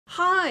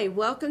Hi,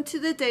 welcome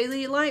to the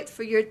Daily Light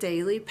for your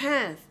daily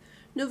path.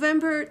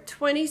 November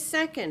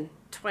 22nd,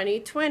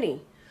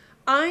 2020.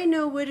 I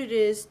know what it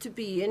is to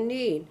be in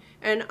need,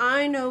 and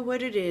I know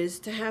what it is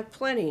to have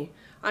plenty.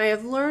 I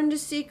have learned the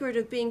secret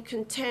of being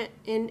content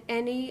in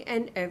any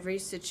and every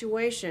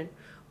situation,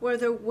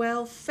 whether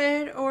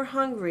well-fed or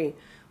hungry,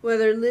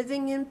 whether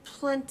living in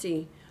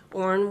plenty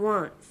or in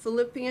want.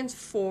 Philippians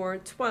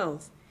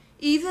 4:12.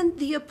 Even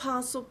the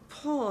Apostle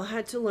Paul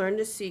had to learn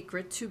the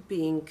secret to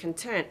being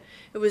content.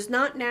 It was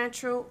not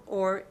natural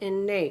or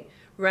innate.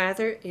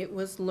 Rather, it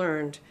was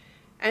learned.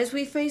 As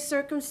we face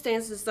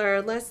circumstances that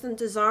are less than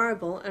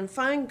desirable and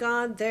find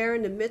God there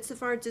in the midst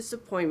of our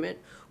disappointment,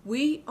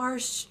 we are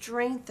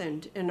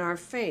strengthened in our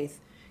faith.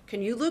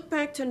 Can you look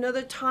back to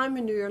another time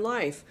in your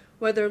life,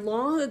 whether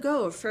long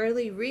ago or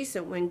fairly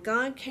recent, when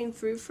God came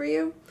through for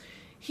you?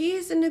 He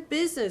is in the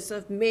business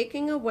of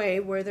making a way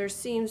where there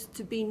seems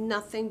to be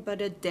nothing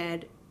but a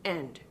dead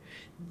end.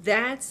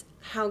 That's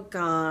how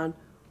God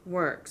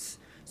works.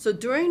 So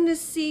during this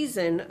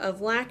season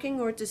of lacking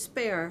or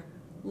despair,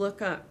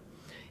 look up.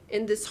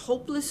 In this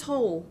hopeless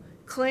hole,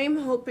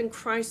 claim hope in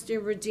Christ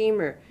your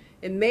Redeemer.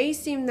 It may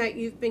seem that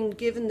you've been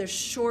given the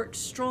short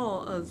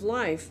straw of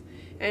life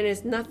and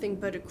is nothing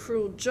but a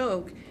cruel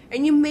joke,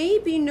 and you may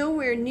be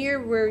nowhere near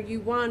where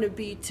you want to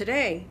be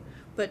today.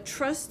 But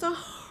trust the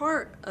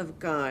heart of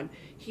God.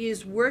 He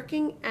is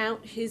working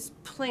out his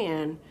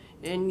plan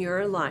in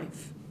your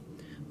life.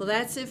 Well,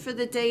 that's it for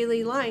the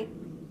Daily Light.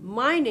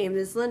 My name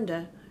is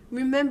Linda.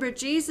 Remember,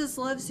 Jesus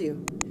loves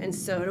you, and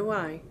so do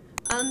I.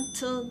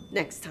 Until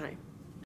next time.